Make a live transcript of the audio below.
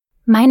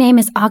My name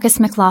is August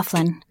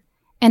McLaughlin,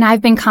 and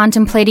I've been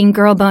contemplating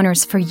girl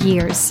boners for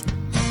years.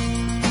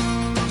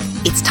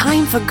 It's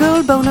time for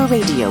Girl Boner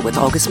Radio with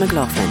August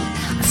McLaughlin.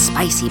 A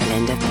spicy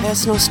blend of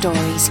personal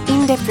stories,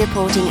 in-depth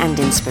reporting and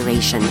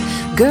inspiration.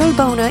 Girl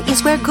Boner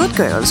is where good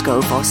girls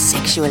go for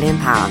sexual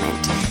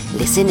empowerment.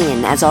 Listen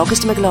in as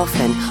August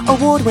McLaughlin,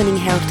 award-winning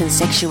health and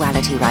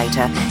sexuality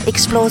writer,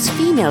 explores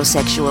female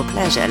sexual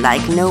pleasure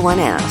like no one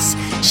else.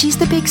 She's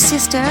the big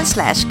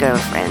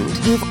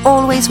sister/girlfriend you've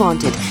always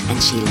wanted,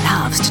 and she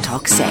loves to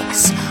talk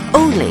sex.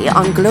 Only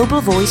on Global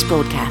Voice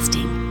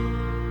Broadcasting.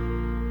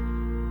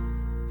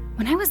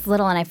 When I was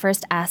little and I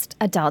first asked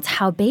adults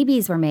how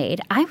babies were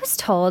made, I was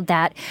told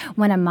that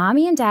when a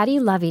mommy and daddy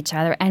love each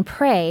other and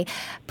pray,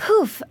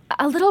 poof,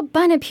 a little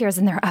bun appears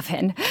in their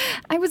oven.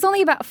 I was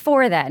only about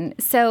 4 then,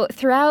 so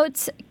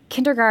throughout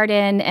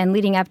kindergarten and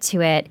leading up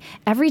to it,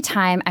 every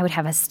time I would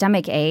have a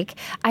stomach ache,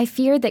 I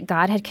feared that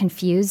God had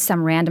confused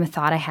some random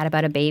thought I had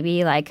about a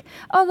baby, like,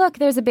 oh, look,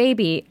 there's a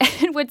baby,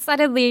 and would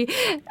suddenly,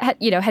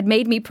 had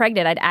made me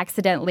pregnant. I'd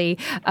accidentally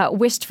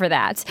wished for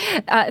that.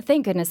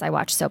 Thank goodness I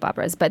watched soap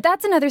operas, but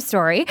that's another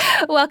story.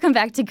 Welcome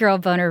back to Girl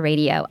Boner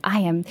Radio. I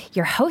am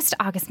your host,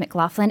 August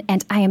McLaughlin,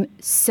 and I am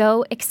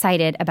so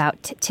excited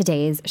about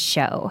today's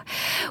show.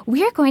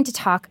 We are going to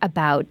talk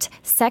about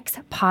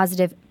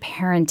sex-positive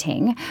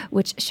parenting,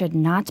 which should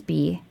not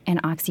be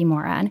an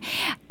oxymoron.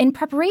 In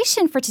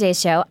preparation for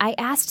today's show, I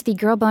asked the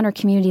Girl Boner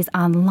communities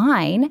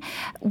online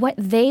what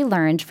they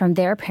learned from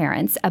their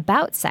parents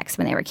about sex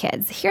when they were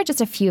kids. Here are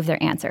just a few of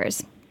their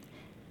answers.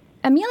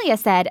 Amelia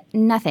said,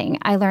 nothing.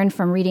 I learned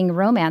from reading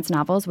romance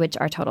novels, which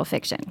are total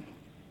fiction.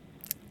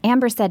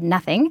 Amber said,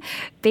 nothing.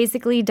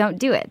 Basically, don't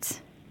do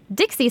it.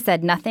 Dixie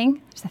said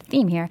nothing. There's a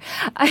theme here.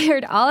 I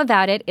heard all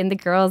about it in the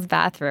girls'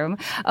 bathroom.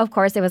 Of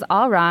course, it was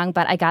all wrong,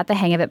 but I got the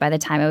hang of it by the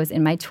time I was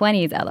in my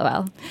 20s,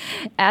 LOL.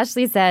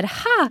 Ashley said,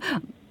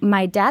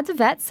 my dad's a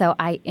vet, so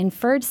I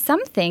inferred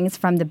some things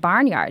from the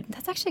barnyard.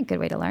 That's actually a good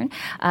way to learn.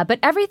 But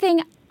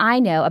everything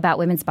I know about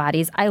women's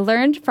bodies, I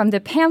learned from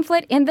the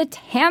pamphlet in the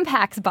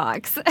Tampax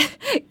box.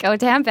 Go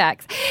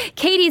Tampax.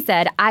 Katie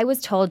said, I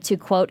was told to,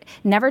 quote,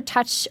 never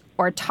touch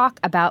or talk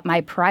about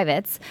my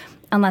privates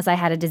unless I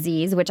had a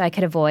disease, which I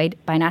could avoid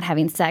by not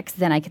having sex,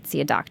 then I could see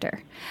a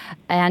doctor.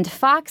 And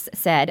Fox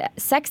said,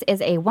 sex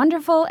is a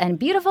wonderful and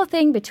beautiful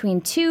thing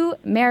between two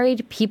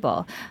married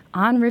people.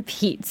 On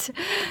repeat.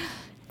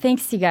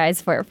 Thanks, you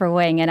guys, for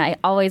weighing in. I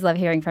always love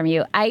hearing from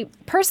you. I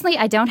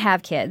don't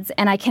have kids,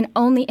 and I can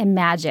only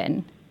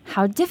imagine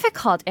how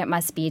difficult it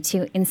must be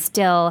to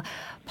instill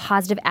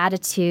positive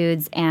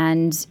attitudes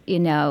and,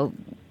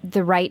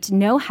 the right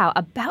know-how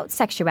about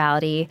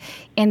sexuality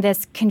in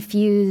this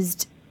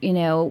confused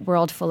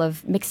world full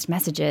of mixed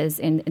messages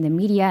in the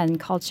media and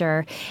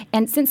culture.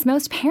 And since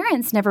most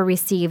parents never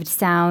received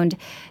sound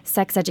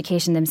sex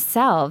education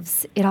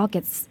themselves, it all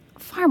gets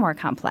far more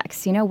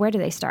complex. Where do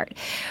they start?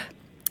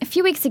 A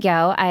few weeks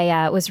ago,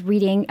 I was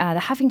reading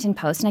the Huffington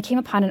Post, and I came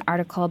upon an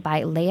article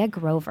by Leah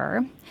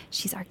Grover.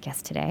 She's our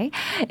guest today.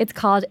 It's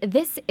called,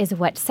 This is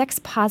What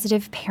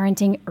Sex-Positive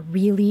Parenting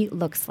Really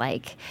Looks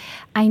Like.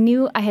 I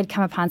knew I had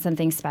come upon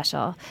something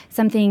special,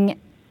 something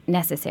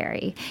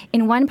necessary.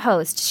 In one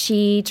post,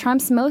 she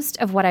trumps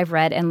most of what I've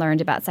read and learned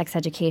about sex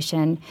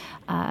education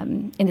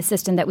in the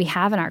system that we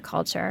have in our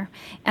culture.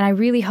 And I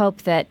really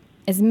hope that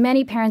as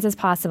many parents as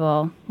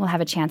possible will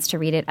have a chance to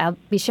read it. I'll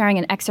be sharing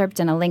an excerpt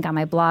and a link on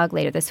my blog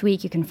later this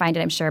week. You can find it,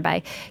 I'm sure,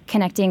 by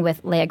connecting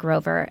with Leah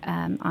Grover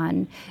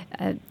on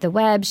the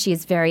web.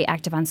 She's very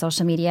active on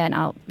social media, and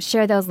I'll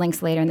share those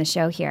links later in the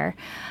show here.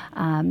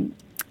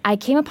 I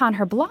came upon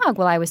her blog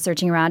while I was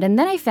searching around, and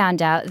then I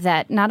found out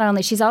that not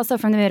only she's also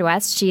from the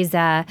Midwest, she's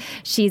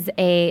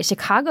a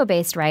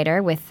Chicago-based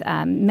writer with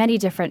many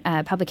different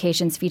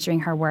publications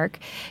featuring her work.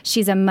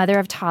 She's a mother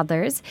of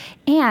toddlers,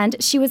 and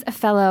she was a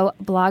fellow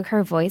Blog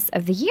Her Voice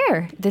of the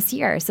Year this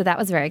year. So that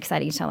was very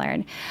exciting to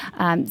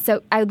learn.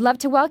 So I would love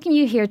to welcome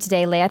you here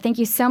today, Leah. Thank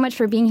you so much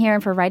for being here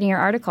and for writing your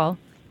article.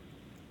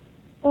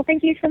 Well,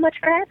 thank you so much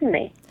for having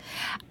me.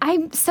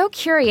 I'm so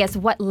curious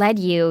what led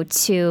you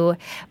to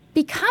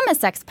become a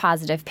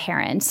sex-positive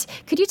parent.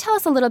 Could you tell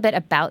us a little bit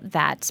about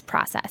that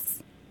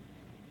process?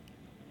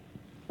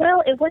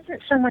 Well, it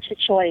wasn't so much a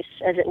choice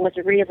as it was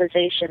a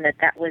realization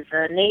that was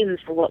a name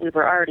for what we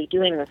were already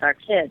doing with our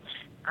kids.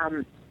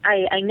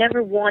 I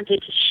never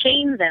wanted to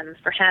shame them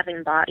for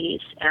having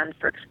bodies and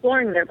for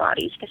exploring their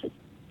bodies, because it's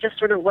just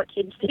sort of what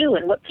kids do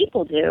and what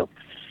people do.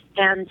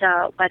 And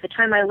by the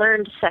time I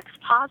learned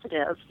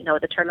sex-positive,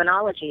 the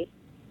terminology,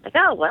 like,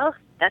 oh, well,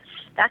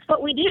 that's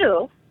what we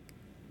do.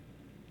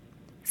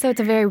 So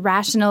it's a very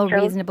rational,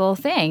 reasonable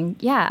thing.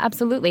 Yeah,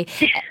 absolutely.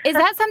 Is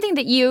that something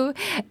that you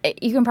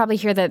can probably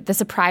hear the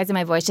surprise in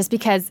my voice, just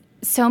because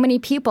so many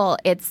people,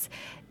 it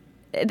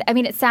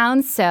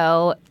sounds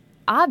so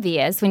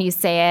obvious when you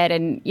say it,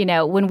 and,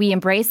 when we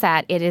embrace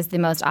that, it is the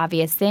most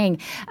obvious thing.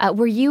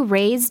 Were you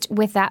raised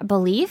with that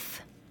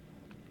belief?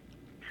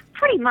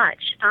 Pretty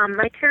much.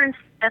 My parents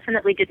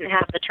definitely didn't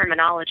have the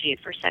terminology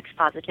for sex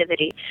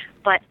positivity,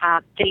 but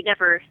they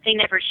never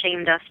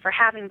shamed us for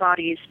having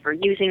bodies, for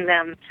using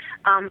them.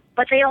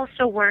 But they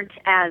also weren't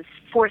as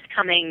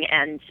forthcoming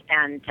and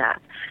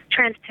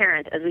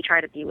transparent as we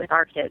try to be with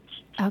our kids.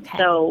 Okay.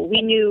 So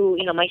we knew,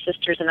 my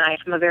sisters and I,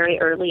 from a very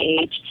early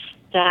age,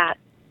 that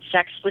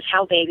sex was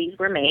how babies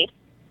were made,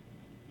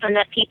 and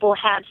that people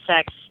had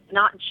sex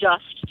not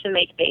just to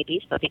make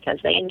babies, but because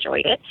they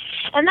enjoyed it.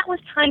 And that was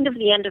kind of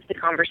the end of the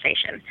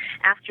conversation.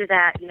 After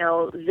that,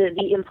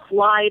 the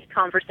implied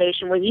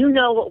conversation was,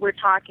 what we're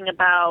talking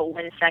about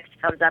when sex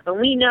comes up, and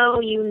we know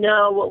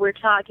what we're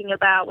talking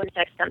about when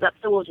sex comes up,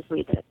 so we'll just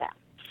leave it at that.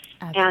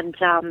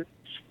 Okay.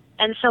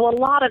 And so a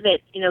lot of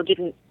it,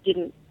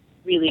 didn't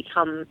really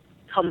come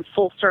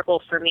full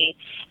circle for me.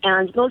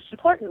 And most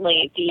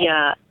importantly,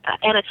 the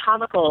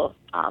anatomical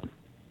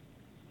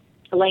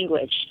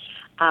language.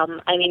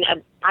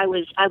 I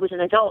was an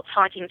adult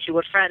talking to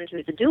a friend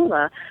who's a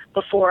doula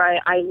before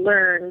I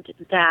learned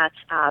that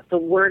the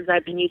words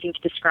I've been using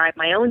to describe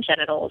my own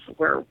genitals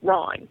were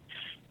wrong,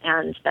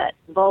 and that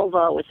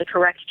vulva was the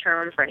correct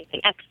term for anything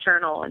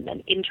external, and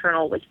then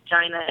internal was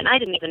vagina, and I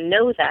didn't even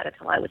know that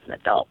until I was an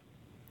adult.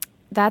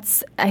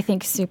 That's, I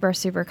think, super,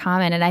 super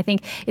common, and I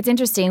think it's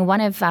interesting. One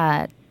of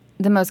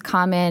the most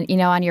common,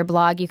 on your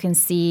blog, you can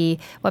see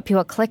what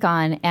people click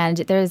on, and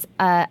there's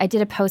I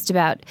did a post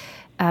about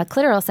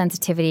clitoral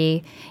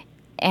sensitivity,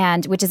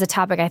 and which is a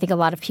topic I think a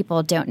lot of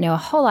people don't know a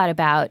whole lot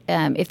about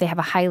if they have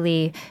a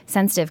highly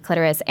sensitive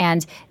clitoris.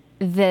 And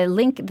the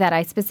link that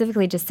I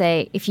specifically just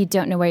say, if you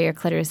don't know where your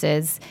clitoris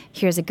is,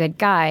 here's a good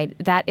guide,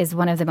 that is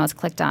one of the most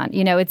clicked on.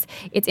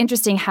 It's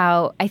interesting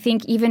how I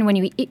think even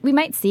when we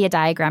might see a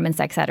diagram in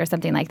sex ed or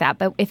something like that,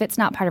 but if it's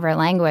not part of our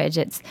language,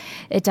 it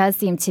does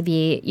seem to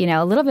be,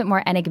 a little bit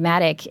more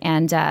enigmatic,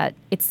 and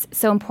it's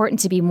so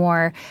important to be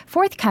more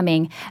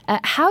forthcoming.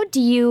 How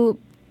do you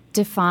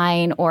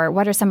define, or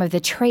what are some of the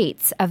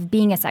traits of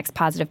being a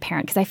sex-positive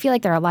parent? Because I feel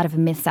like there are a lot of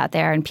myths out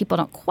there and people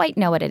don't quite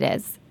know what it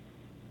is.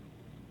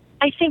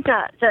 I think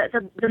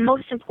the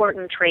most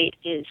important trait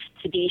is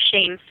to be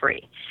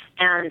shame-free.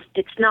 And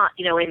it's not,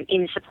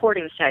 in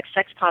supporting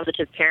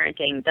sex-positive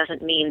parenting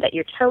doesn't mean that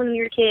you're telling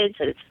your kids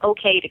that it's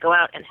okay to go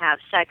out and have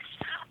sex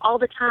all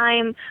the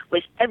time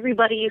with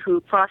everybody who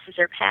crosses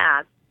their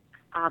path.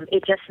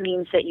 It just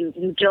means that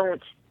you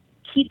don't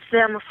keep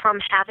them from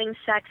having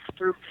sex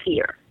through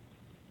fear.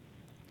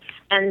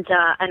 And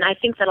I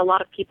think that a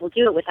lot of people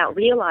do it without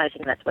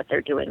realizing that's what they're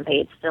doing. They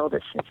instill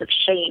this sense of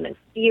shame and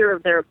fear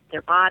of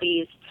their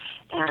bodies,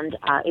 and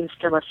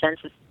instill a sense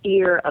of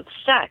fear of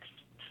sex,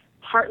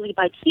 partly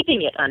by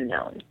keeping it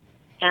unknown.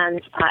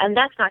 And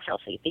that's not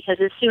healthy, because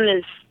as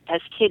soon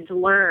as kids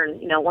learn,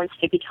 once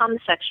they become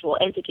sexual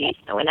entities,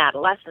 in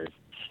adolescence,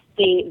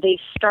 they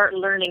start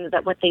learning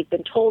that what they've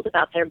been told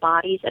about their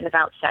bodies and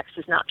about sex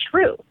is not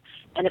true.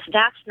 And if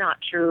that's not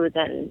true,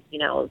 then,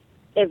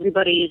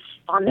 everybody's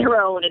on their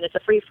own and it's a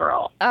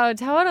free-for-all. Oh,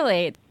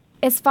 totally.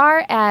 As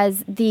far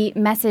as the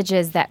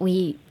messages that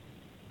we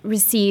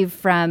receive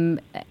from,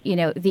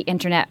 the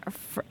internet,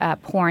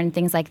 porn,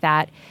 things like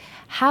that,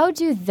 how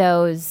do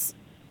those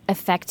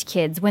affect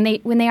kids when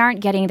they aren't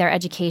getting their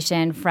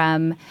education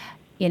from,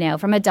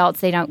 from adults?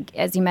 They don't,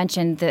 as you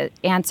mentioned, the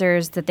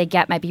answers that they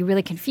get might be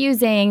really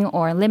confusing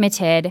or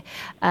limited.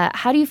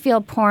 How do you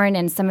feel porn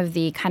and some of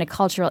the kind of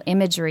cultural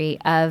imagery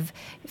of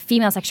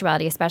female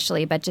sexuality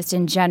especially, but just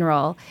in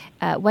general,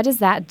 what does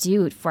that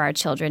do for our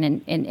children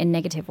in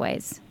negative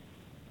ways?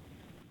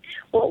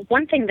 Well,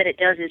 one thing that it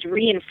does is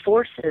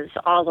reinforces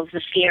all of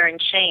the fear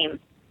and shame,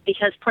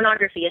 because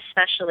pornography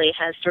especially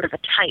has sort of a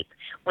type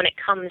when it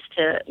comes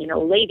to,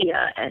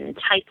 labia, and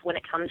type when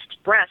it comes to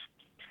breasts.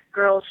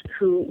 Girls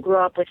who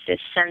grow up with this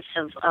sense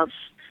of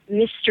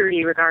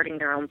mystery regarding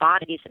their own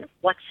bodies and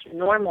what's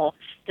normal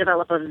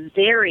develop a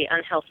very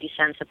unhealthy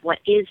sense of what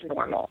is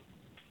normal.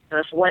 So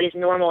if what is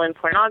normal in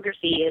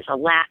pornography is a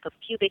lack of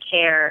pubic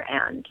hair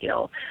and,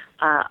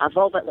 a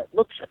vulva that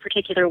looks a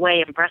particular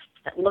way and breasts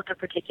that look a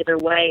particular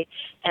way,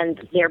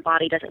 and their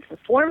body doesn't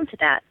conform to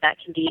that, that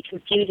can be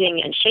confusing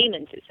and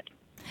shame-inducing.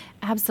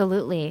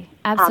 Absolutely.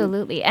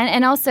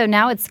 And also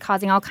now it's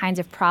causing all kinds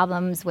of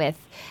problems with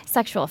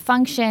sexual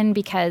function,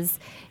 because,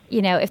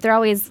 if they're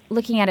always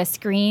looking at a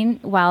screen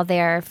while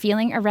they're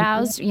feeling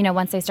aroused,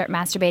 once they start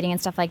masturbating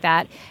and stuff like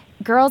that,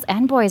 girls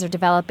and boys are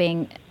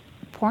developing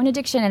porn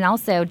addiction and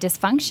also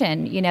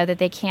dysfunction, that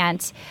they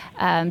can't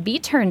be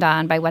turned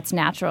on by what's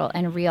natural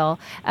and real.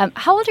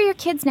 How old are your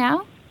kids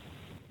now?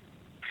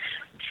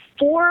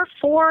 4,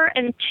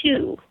 and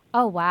 2.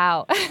 Oh,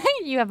 wow.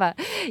 You have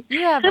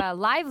a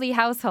lively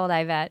household,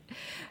 I bet.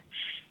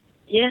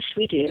 Yes,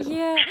 we do.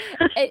 Yeah.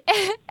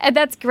 And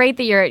that's great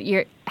that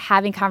you're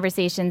having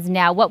conversations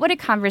now. What would a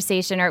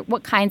conversation, or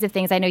what kinds of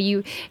things? I know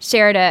you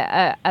shared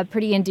a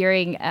pretty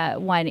endearing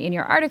one in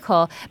your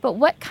article, but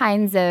what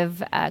kinds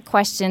of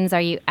questions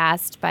are you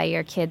asked by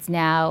your kids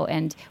now,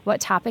 and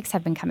what topics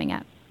have been coming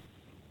up?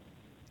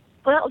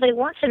 Well, they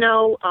want to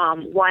know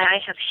why I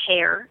have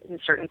hair in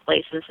certain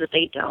places that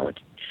they don't.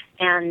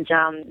 And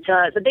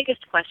the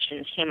biggest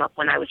questions came up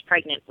when I was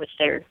pregnant with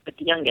the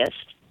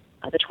youngest.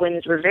 The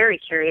twins were very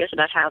curious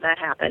about how that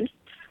happened.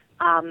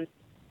 And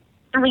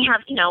we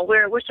have,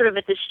 we're sort of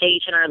at this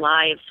stage in our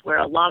lives where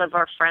a lot of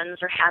our friends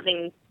are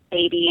having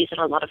babies and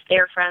a lot of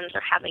their friends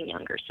are having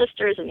younger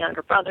sisters and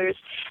younger brothers.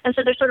 And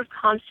so they're sort of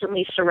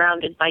constantly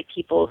surrounded by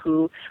people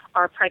who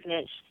are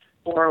pregnant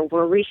or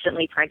were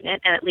recently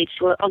pregnant, and it leads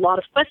to a lot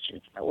of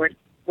questions.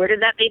 Where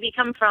did that baby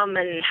come from,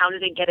 and how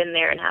did it get in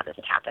there, and how does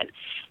it happen?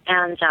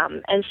 And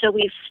so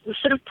we've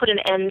sort of put an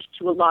end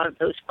to a lot of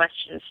those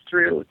questions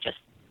through just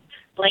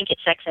blanket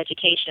sex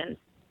education.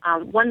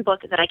 One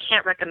book that I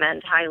can't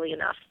recommend highly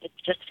enough, it's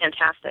just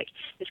fantastic,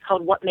 is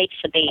called What Makes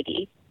a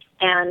Baby?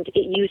 And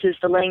it uses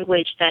the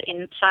language that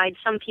inside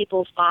some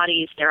people's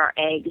bodies there are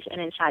eggs, and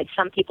inside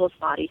some people's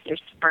bodies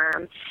there's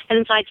sperm, and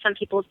inside some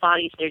people's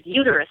bodies there's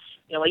uterus,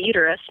 a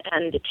uterus,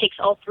 and it takes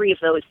all three of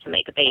those to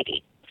make a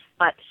baby.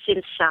 But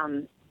since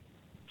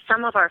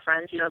some of our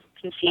friends,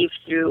 conceived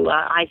through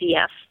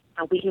IVF,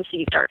 we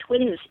conceived our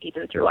twins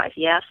even through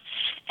IVF,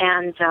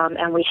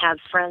 and we have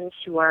friends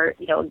who are,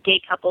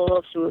 gay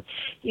couples who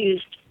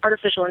used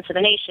artificial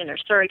insemination or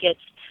surrogates.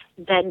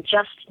 Then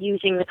just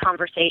using the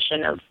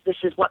conversation of this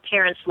is what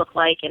parents look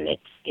like, and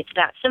it's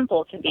that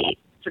simple, can be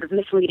sort of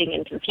misleading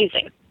and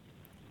confusing.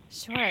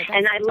 Sure.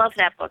 And I love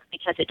that book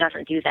because it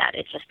doesn't do that.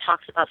 It just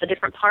talks about the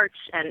different parts,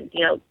 and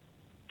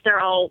they're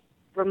all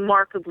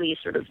remarkably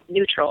sort of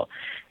neutral,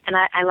 and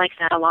I like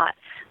that a lot.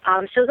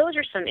 So those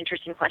are some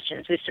interesting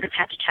questions we've sort of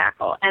had to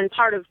tackle. And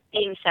part of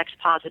being sex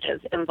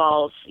positive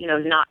involves,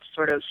 not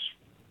sort of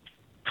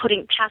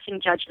passing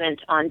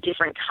judgment on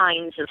different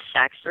kinds of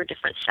sex or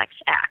different sex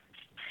acts.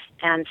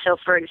 And so,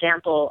 for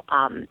example,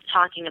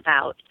 talking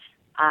about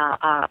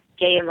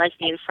gay and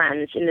lesbian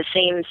friends in the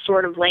same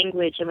sort of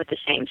language and with the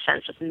same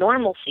sense of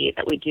normalcy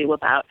that we do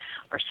about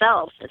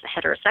ourselves as a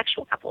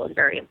heterosexual couple is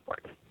very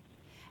important.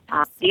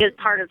 Because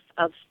part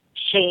of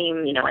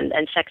shame,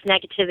 and sex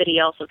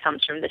negativity also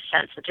comes from this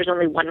sense that there's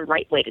only one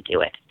right way to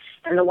do it.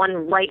 And the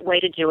one right way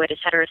to do it is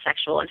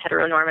heterosexual and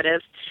heteronormative.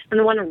 And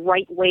the one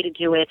right way to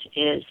do it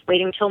is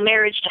waiting till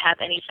marriage to have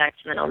any sex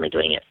and then only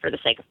doing it for the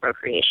sake of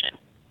procreation.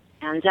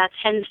 And that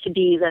tends to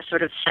be the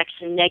sort of sex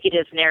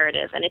negative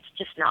narrative, and it's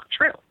just not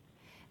true.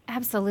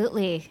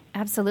 Absolutely.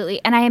 Absolutely.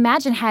 And I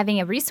imagine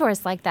having a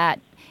resource like that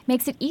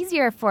makes it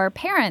easier for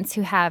parents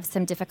who have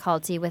some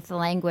difficulty with the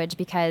language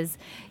because,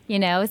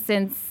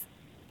 since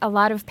a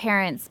lot of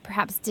parents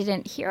perhaps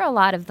didn't hear a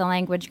lot of the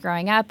language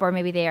growing up, or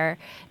maybe they are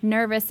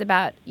nervous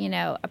about,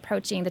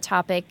 approaching the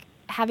topic,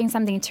 having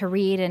something to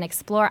read and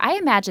explore. I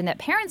imagine that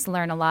parents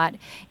learn a lot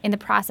in the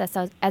process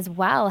as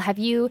well.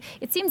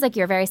 It seems like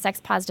you're a very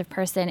sex-positive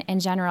person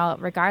in general,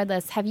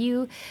 regardless. Have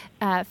you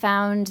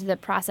found the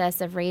process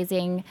of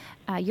raising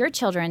your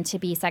children to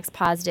be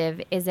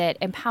sex-positive? Is it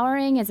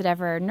empowering? Is it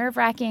ever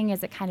nerve-wracking?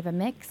 Is it kind of a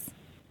mix?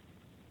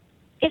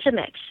 It's a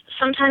mix.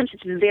 Sometimes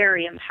it's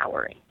very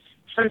empowering.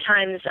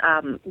 Sometimes,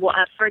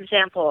 for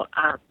example,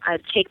 I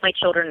take my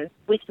children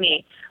with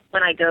me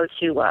when I go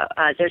to,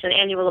 there's an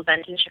annual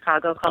event in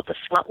Chicago called the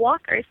Slut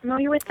Walk. Are you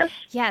familiar with this?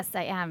 Yes,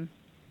 I am.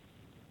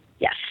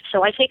 Yes.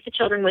 So I take the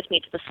children with me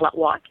to the Slut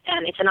Walk,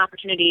 and it's an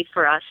opportunity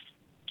for us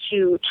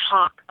to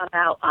talk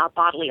about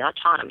bodily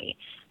autonomy.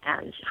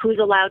 And who's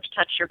allowed to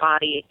touch your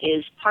body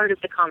is part of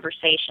the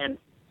conversation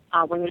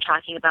when you're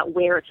talking about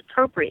where it's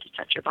appropriate to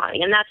touch your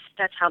body. And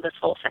that's how this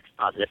whole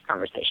sex-positive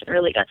conversation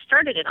really got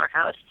started in our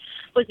house,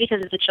 was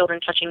because of the children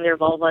touching their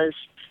vulvas,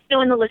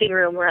 in the living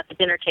room or at the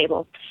dinner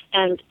table.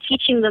 And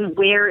teaching them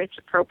where it's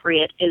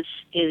appropriate is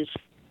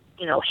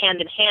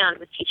hand in hand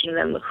with teaching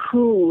them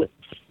who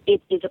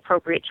it is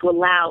appropriate to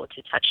allow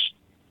to touch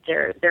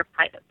their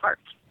private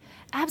parts.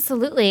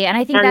 Absolutely. And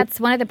I think that's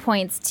one of the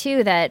points,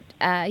 too, that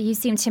you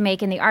seem to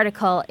make in the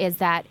article is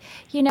that,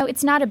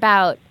 it's not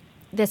about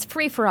this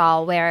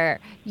free-for-all where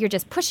you're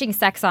just pushing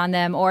sex on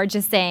them or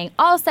just saying,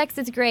 all sex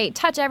is great,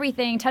 touch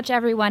everything, touch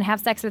everyone, have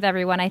sex with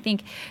everyone. I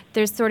think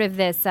there's sort of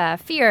this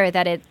fear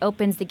that it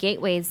opens the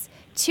gateways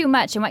too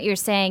much. And what you're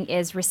saying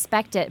is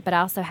respect it, but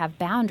also have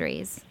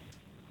boundaries.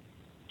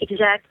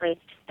 Exactly.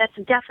 That's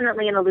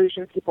definitely an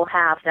illusion people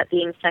have, that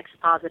being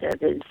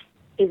sex-positive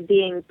is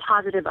being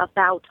positive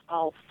about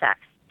all sex.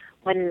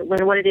 When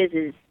what it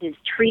is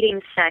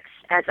treating sex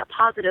as a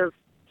positive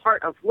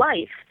part of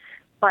life,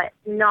 but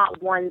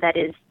not one that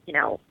is,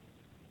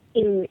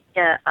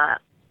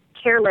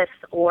 careless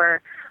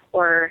or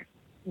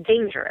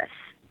dangerous.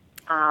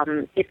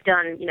 If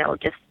done,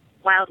 just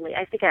wildly.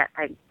 I think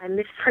I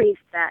misphrased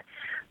that.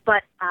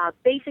 But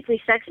basically,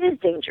 sex is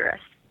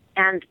dangerous,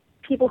 and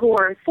people who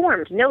are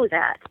informed know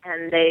that,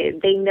 and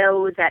they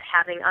know that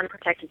having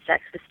unprotected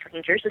sex with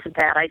strangers is a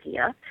bad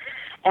idea,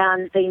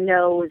 and they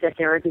know that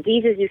there are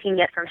diseases you can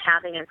get from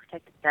having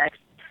unprotected sex.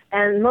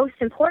 And most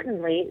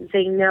importantly,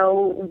 they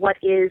know what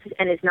is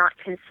and is not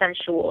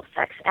consensual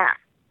sex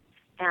acts.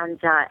 And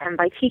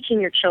by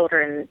teaching your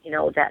children,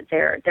 that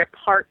their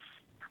parts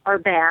are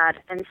bad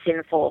and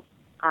sinful,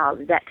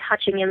 that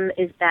touching them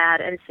is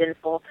bad and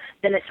sinful,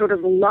 then it sort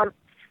of lumps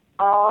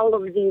all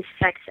of these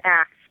sex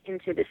acts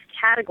into this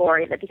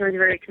category that becomes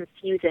very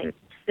confusing.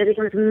 It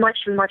becomes much,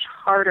 much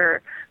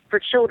harder for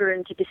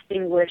children to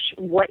distinguish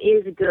what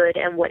is good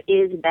and what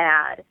is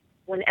bad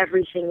when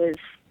everything is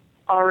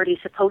already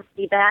supposed to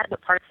be bad,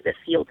 but parts of it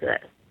feel good.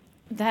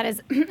 That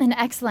is an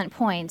excellent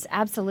point.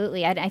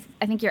 Absolutely. I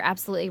think you're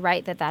absolutely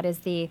right that is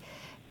a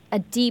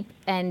deep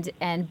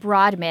and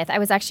broad myth. I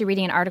was actually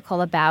reading an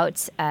article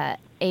about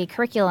a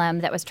curriculum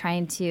that was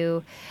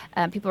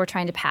people were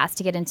trying to pass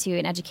to get into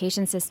an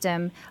education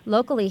system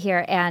locally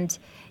here, and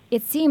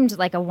it seemed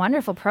like a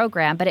wonderful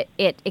program, but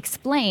it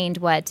explained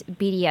what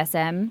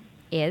BDSM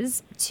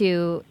is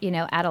to,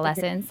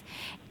 adolescents.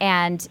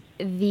 And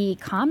the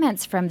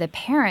comments from the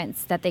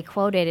parents that they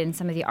quoted in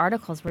some of the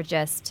articles were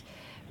just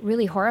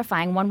really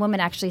horrifying. One woman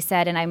actually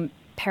said, and I'm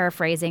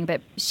paraphrasing,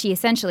 but she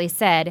essentially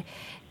said,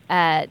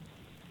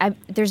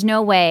 there's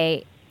no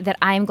way that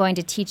I'm going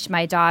to teach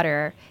my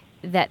daughter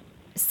that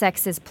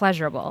sex is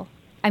pleasurable.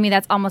 I mean,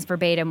 that's almost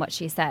verbatim what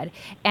she said.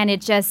 And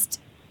it just,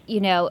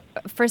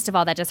 first of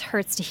all, that just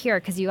hurts to hear,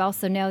 because you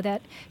also know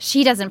that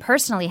she doesn't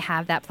personally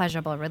have that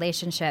pleasurable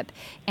relationship,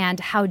 and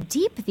how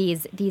deep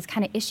these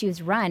kind of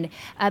issues run.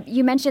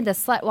 You mentioned the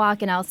slut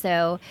walk and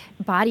also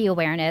body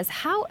awareness.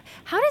 How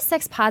does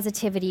sex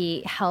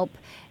positivity help,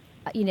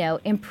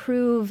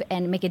 improve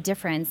and make a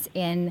difference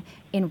in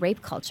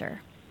rape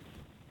culture?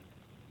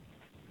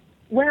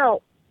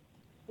 Well,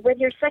 when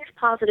you're sex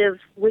positive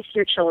with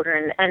your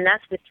children, and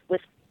that's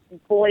with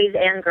boys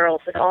and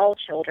girls, with all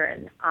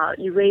children,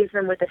 you raise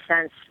them with a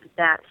sense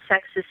that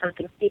sex is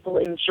something people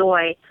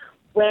enjoy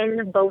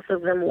when both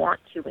of them want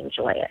to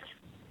enjoy it.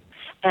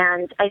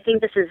 And I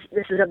think this is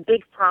a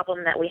big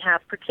problem that we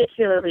have,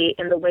 particularly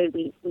in the way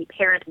we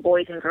parent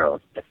boys and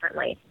girls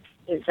differently,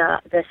 is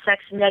the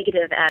sex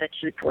negative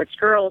attitude towards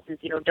girls is,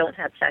 don't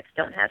have sex,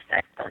 don't have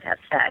sex, don't have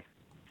sex.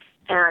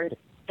 And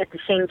at the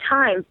same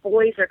time,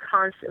 boys are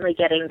constantly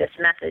getting this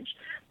message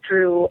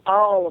through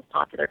all of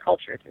popular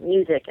culture, through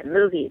music and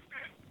movies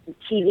and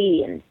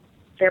TV and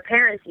their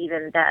parents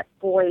even, that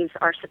boys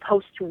are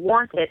supposed to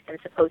want it and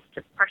supposed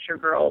to pressure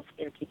girls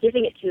into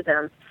giving it to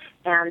them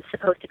and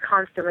supposed to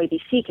constantly be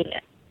seeking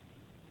it.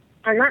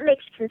 And that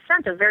makes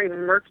consent a very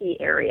murky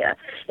area.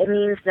 It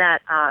means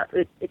that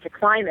it's a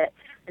climate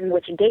in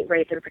which date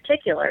rape in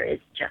particular is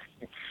just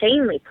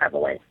insanely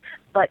prevalent,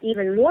 but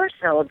even more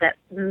so that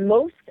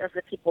most of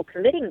the people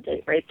committing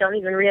date rape don't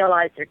even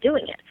realize they're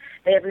doing it.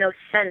 They have no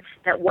sense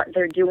that what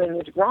they're doing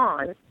is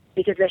wrong,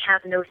 because they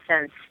have no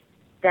sense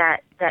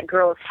that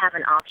girls have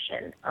an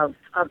option of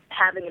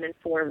having an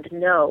informed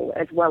no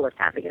as well as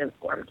having an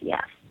informed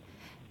yes.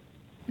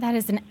 That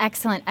is an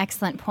excellent,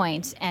 excellent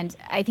point. And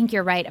I think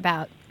you're right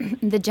about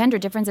the gender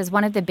differences.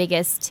 One of the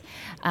biggest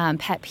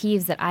pet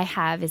peeves that I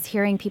have is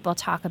hearing people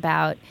talk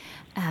about,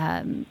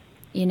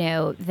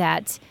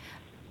 that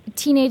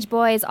teenage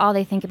boys, all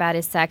they think about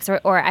is sex.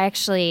 Or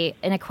actually,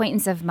 an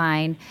acquaintance of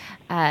mine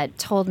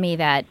told me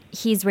that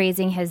he's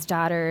raising his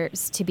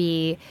daughters to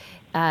be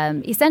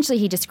essentially,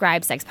 he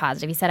described sex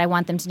positive. He said, I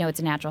want them to know it's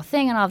a natural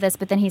thing and all of this.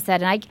 But then he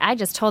said, and I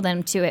just told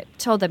them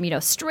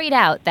straight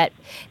out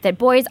that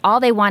boys, all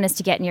they want is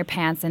to get in your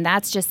pants, and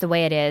that's just the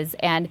way it is.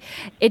 And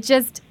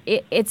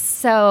it's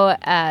so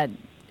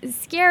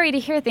scary to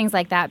hear things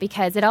like that,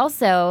 because it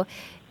also,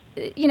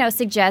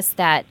 suggests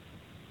that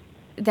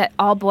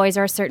all boys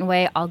are a certain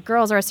way, all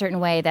girls are a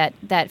certain way,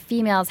 that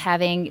females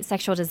having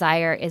sexual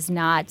desire is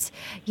not,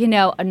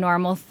 a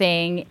normal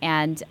thing.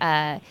 And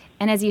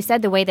as you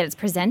said, the way that it's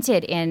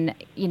presented in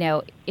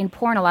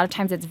porn, a lot of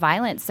times it's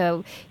violent.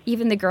 So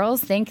even the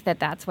girls think that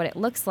that's what it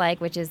looks like,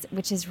 which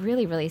is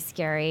really, really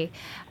scary.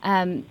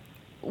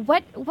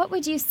 What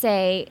would you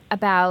say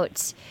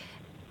about,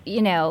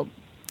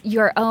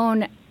 your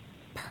own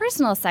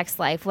personal sex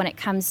life when it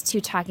comes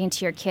to talking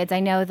to your kids? I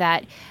know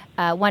that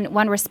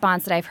one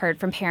response that I've heard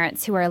from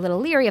parents who are a little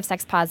leery of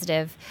sex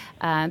positive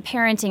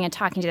parenting and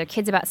talking to their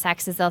kids about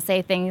sex is they'll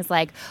say things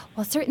like,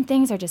 well, certain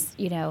things are just,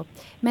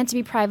 meant to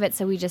be private,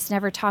 so we just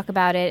never talk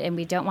about it, and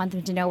we don't want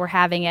them to know we're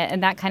having it,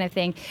 and that kind of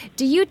thing.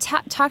 Do you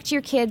talk to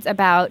your kids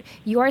about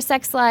your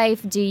sex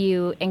life? Do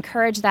you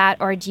encourage that,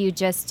 or do you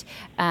just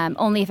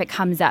only if it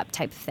comes up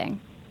type of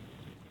thing?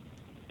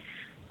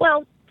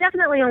 Well,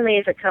 definitely only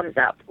if it comes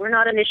up. We're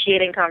not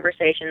initiating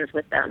conversations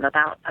with them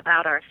about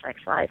our sex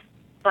life.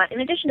 But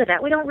in addition to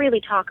that, we don't really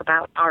talk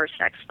about our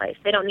sex life.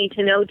 They don't need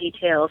to know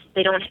details.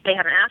 They haven't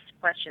asked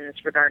questions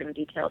regarding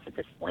details at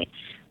this point.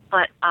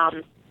 But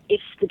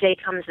if the day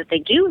comes that they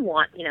do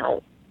want,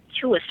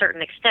 to a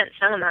certain extent,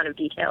 some amount of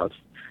details,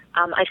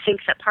 I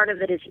think that part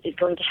of it is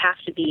going to have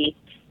to be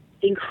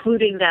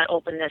including that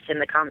openness in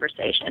the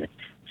conversation.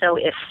 So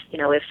if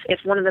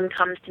one of them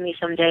comes to me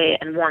someday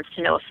and wants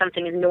to know if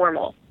something is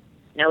normal,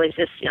 is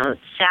this,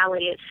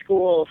 Sally at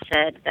school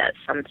said that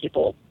some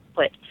people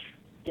put,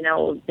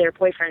 their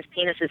boyfriend's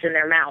penises in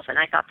their mouth, and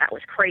I thought that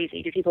was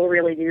crazy. Do people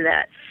really do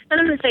that? And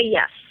I'm going to say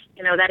yes.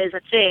 That is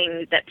a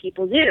thing that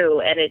people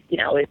do, and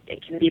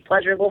it can be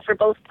pleasurable for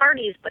both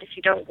parties, but if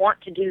you don't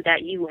want to do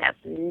that, you have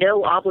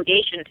no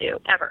obligation to,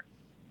 ever.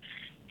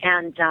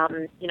 And,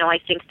 I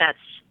think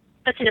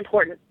that's an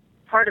important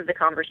part of the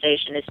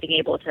conversation is being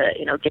able to,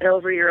 get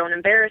over your own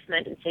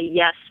embarrassment and say,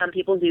 yes, some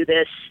people do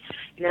this.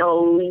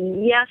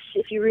 Yes,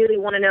 if you really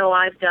want to know,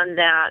 I've done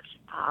that.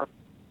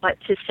 But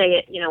to say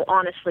it,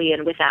 honestly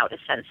and without a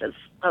sense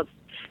of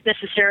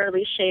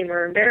necessarily shame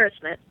or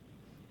embarrassment.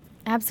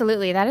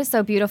 Absolutely. That is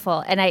so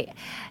beautiful. And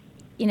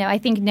I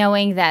think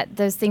knowing that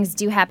those things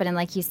do happen, and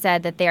like you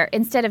said, that they're,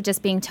 instead of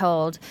just being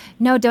told,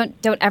 no, don't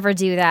ever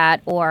do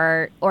that,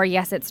 or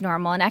yes, it's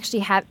normal, and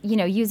actually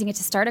using it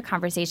to start a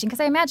conversation. Because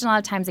I imagine a lot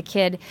of times a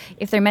kid,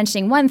 if they're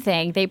mentioning one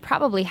thing, they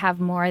probably have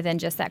more than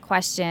just that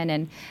question,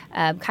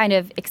 and kind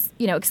of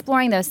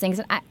exploring those things.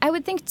 And I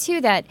would think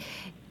too that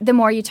the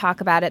more you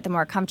talk about it, the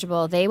more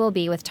comfortable they will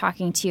be with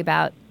talking to you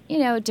about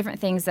different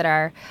things that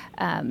are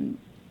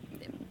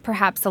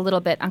perhaps a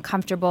little bit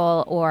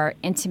uncomfortable or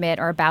intimate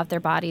or about their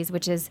bodies,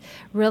 which is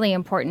really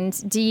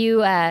important.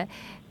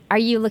 Are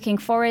you looking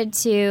forward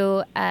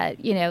to,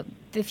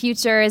 the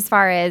future as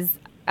far as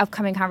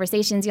upcoming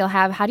conversations you'll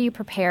have? How do you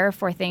prepare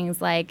for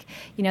things like,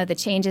 the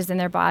changes in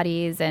their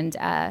bodies and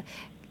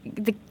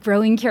the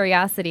growing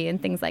curiosity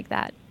and things like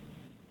that?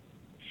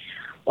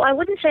 Well, I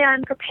wouldn't say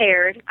I'm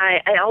prepared.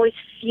 I always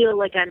feel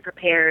like I'm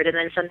prepared, and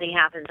then something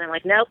happens. I'm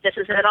like, nope, this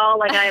isn't at all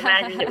like I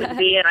imagined it would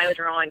be, and I was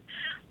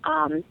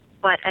wrong.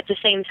 But at the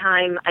same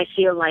time, I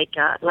feel like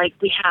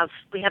we have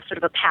sort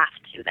of a path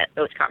to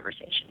those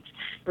conversations.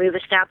 We've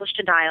established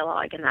a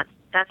dialogue, and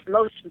that's the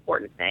most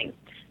important thing.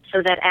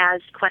 So that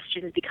as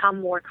questions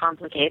become more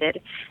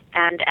complicated,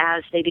 and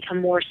as they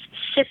become more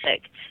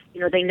specific,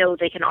 they know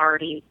they can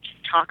already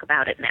talk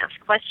about it and ask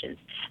questions.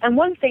 And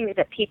one thing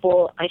that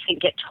people, I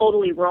think, get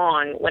totally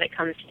wrong when it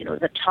comes to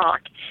the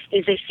talk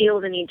is they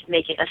feel the need to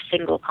make it a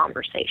single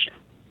conversation.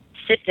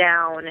 Sit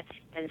down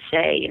and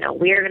say,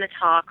 we are going to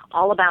talk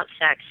all about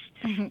sex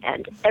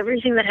and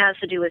everything that has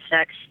to do with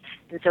sex,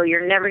 and so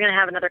you're never going to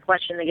have another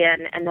question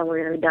again, and then we're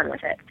going to be done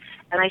with it.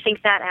 And I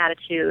think that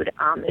attitude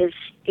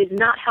is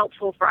not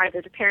helpful for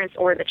either the parents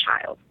or the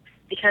child,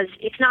 because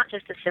it's not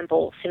just a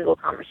simple single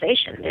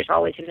conversation. There's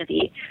always going to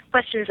be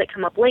questions that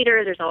come up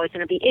later. There's always going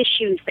to be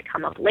issues that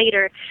come up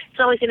later. It's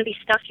always going to be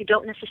stuff you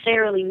don't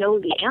necessarily know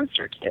the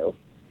answer to.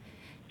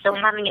 So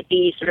having it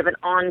be sort of an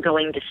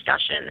ongoing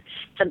discussion,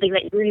 something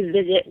that you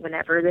revisit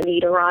whenever the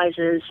need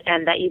arises,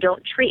 and that you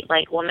don't treat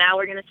like, well, now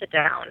we're going to sit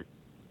down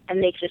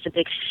and make this a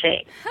big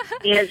thing.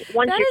 Because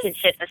once your kids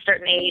hit a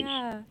certain age,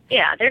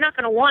 they're not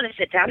going to want to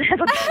sit down and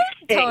have a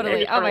big thing.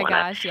 Totally. Oh my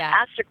gosh, yeah.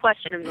 Ask a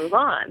question and move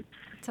on.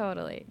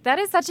 Totally. That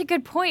is such a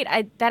good point.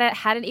 That it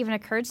hadn't even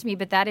occurred to me,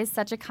 but that is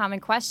such a common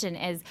question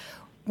is,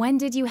 when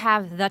did you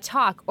have the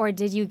talk, or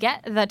did you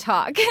get the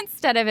talk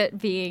instead of it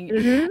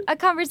being a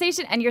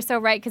conversation? And you're so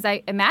right, because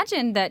I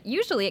imagine that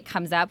usually it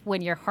comes up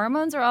when your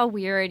hormones are all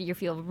weird, you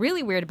feel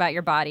really weird about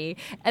your body,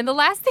 and the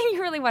last thing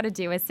you really want to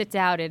do is sit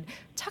down and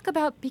talk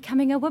about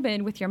becoming a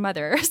woman with your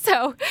mother.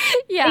 So,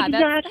 yeah.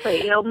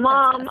 Exactly.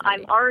 Mom,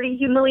 I'm already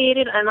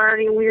humiliated. I'm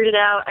already weirded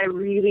out. I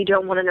really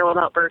don't want to know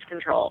about birth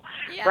control.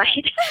 Yeah.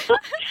 Right?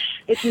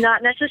 It's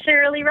not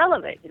necessarily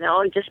relevant.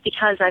 Just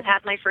because I've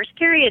had my first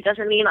period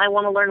doesn't mean I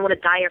want to learn what a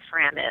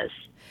diaphragm is.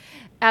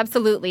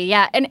 Absolutely,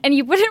 yeah. And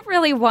you wouldn't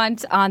really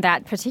want on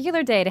that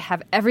particular day to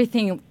have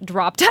everything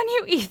dropped on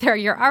you either.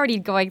 You're already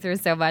going through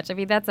so much. I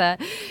mean,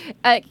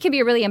 it can be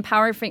a really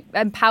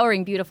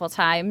empowering, beautiful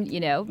time,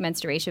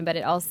 menstruation, but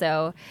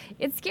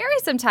it's scary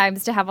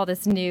sometimes to have all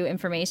this new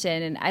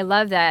information. And I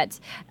love that,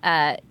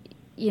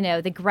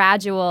 the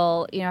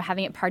gradual,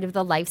 having it part of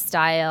the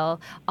lifestyle,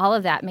 all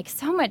of that makes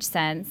so much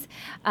sense.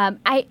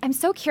 I'm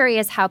so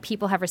curious how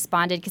people have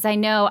responded, because I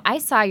know I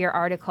saw your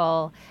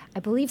article. I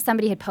believe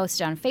somebody had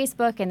posted on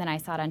Facebook, and then I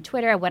saw it on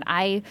Twitter. When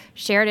I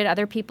shared it,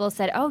 other people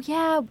said, oh,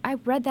 yeah, I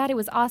read that. It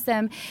was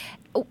awesome.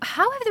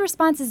 How have the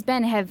responses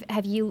been?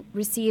 Have you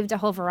received a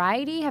whole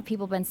variety? Have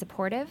people been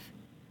supportive?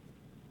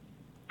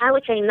 I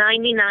would say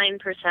 99%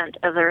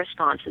 of the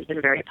response has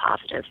been very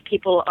positive.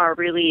 People are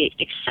really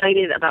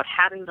excited about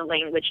having the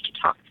language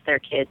to talk to their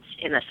kids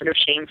in a sort of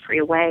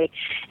shame-free way.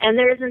 And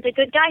there isn't a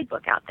good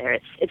guidebook out there.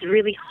 It's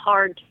really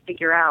hard to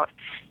figure out,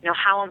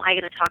 how am I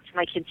going to talk to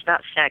my kids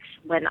about sex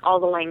when all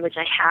the language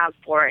I have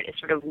for it is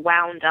sort of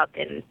wound up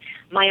in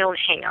my own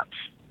hang-ups.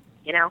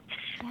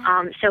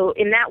 So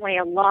in that way,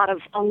 a lot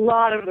of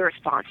the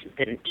response has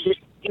been just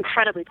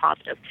incredibly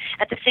positive.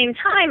 At the same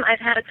time, I've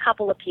had a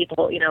couple of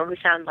people, who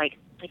sound like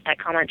that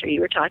commenter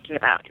you were talking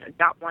about,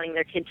 not wanting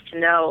their kids to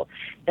know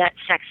that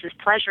sex is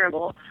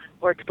pleasurable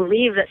or to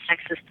believe that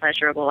sex is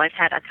pleasurable. I've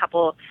had a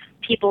couple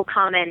people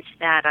comment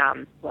that,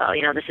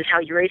 this is how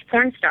you raise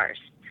porn stars.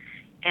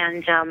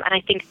 And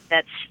I think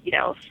that's,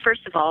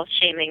 first of all,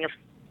 shaming of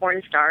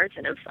porn stars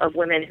and of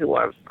women who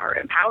are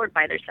empowered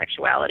by their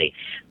sexuality,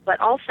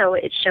 but also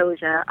it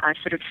shows a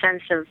sort of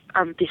sense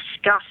of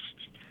disgust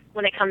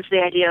when it comes to the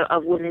idea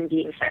of women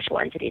being sexual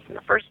entities in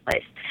the first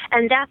place.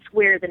 And that's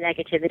where the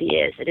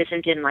negativity is. It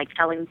isn't in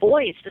telling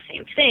boys the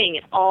same thing.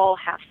 It all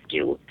has to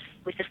do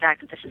with the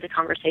fact that this is a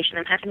conversation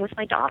I'm having with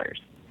my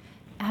daughters.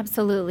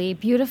 Absolutely.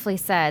 Beautifully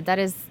said. That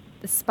is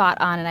spot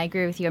on, and I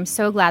agree with you. I'm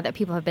so glad that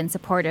people have been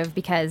supportive,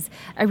 because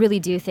I really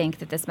do think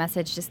that this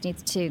message just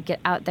needs to get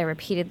out there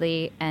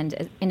repeatedly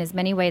and in as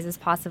many ways as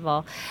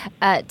possible.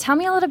 Tell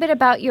me a little bit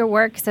about your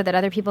work so that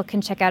other people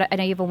can check out it. I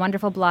know you have a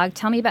wonderful blog.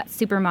 Tell me about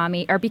Super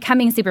Mommy, or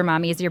Becoming Super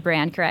Mommy is your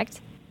brand,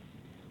 correct?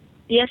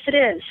 Yes, it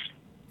is.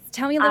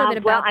 Tell me a little bit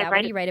about that.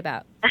 What do you write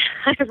about?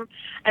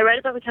 I write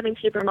about Becoming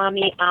Super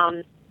Mommy.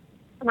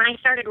 When I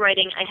started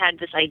writing, I had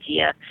this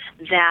idea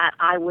that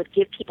I would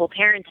give people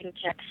parenting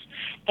tips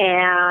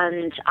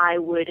and I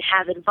would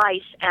have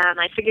advice, and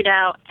I figured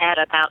out at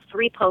about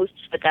 3 posts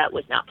that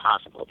was not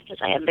possible, because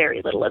I have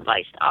very little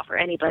advice to offer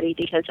anybody,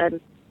 because I'm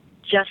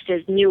just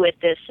as new at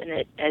this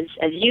and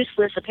as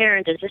useless a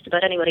parent as just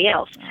about anybody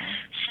else.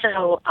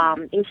 So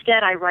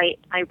instead I write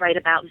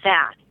about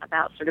that,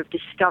 about sort of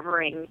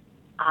discovering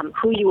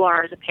who you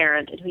are as a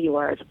parent and who you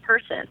are as a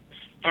person,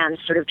 and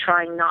sort of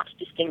trying not to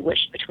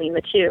distinguish between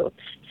the two.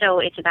 So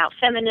it's about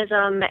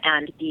feminism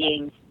and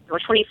being a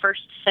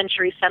 21st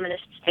century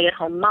feminist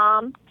stay-at-home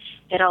mom.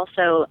 It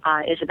also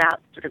is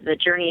about sort of the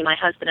journey my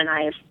husband and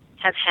I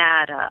have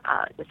had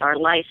with our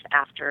life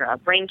after a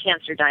brain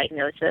cancer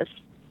diagnosis,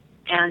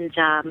 and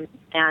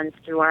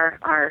through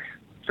our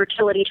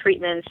fertility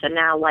treatments, and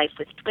now life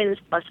with twins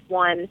plus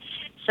one.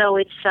 So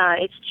it's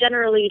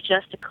generally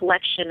just a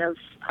collection of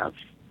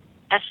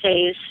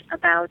essays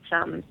about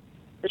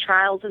the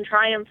trials and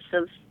triumphs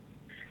of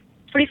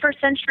 21st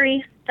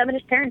century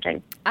feminist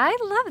parenting. I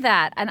love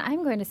that, and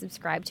I'm going to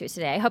subscribe to it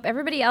today. I hope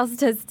everybody else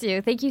does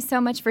too. Thank you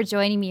so much for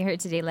joining me here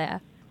today,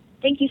 Leah.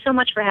 Thank you so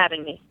much for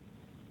having me.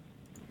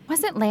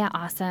 Wasn't Leah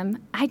awesome?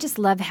 I just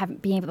love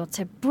being able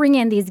to bring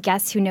in these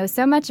guests who know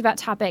so much about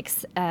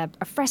topics, a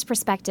fresh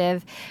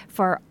perspective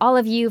for all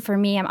of you, for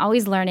me. I'm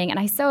always learning, and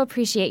I so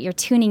appreciate your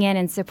tuning in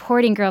and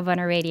supporting Girl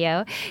Boner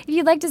Radio. If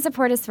you'd like to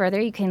support us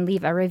further, you can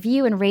leave a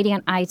review and rating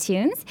on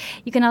iTunes.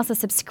 You can also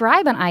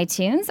subscribe on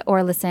iTunes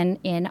or listen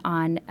in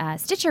on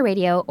Stitcher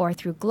Radio or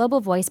through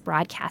Global Voice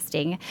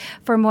Broadcasting.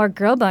 For more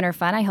Girl Boner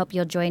fun, I hope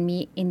you'll join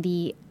me in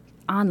the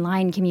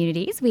online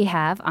communities we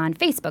have on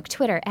Facebook,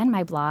 Twitter, and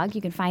my blog.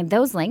 You can find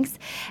those links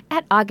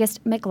at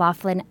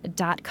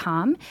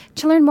augustmclaughlin.com.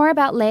 To learn more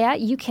about Leah,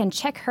 you can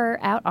check her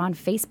out on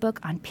Facebook,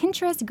 on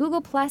Pinterest,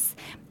 Google+,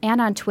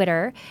 and on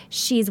Twitter.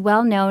 She's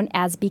well known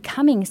as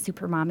Becoming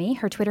Super Mommy.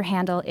 Her Twitter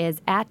handle is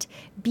at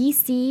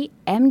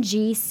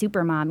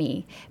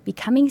BCMGSuperMommy,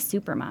 Becoming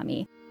Super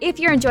Mommy. If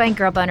you're enjoying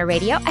Girl Boner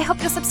Radio, I hope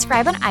you'll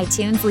subscribe on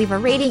iTunes, leave a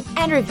rating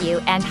and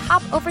review, and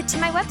hop over to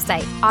my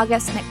website,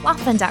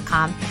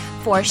 augustmclaughlin.com,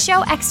 for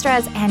show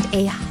extras and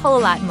a whole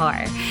lot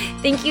more.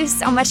 Thank you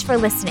so much for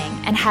listening,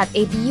 and have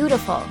a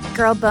beautiful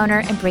Girl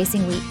Boner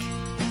embracing week.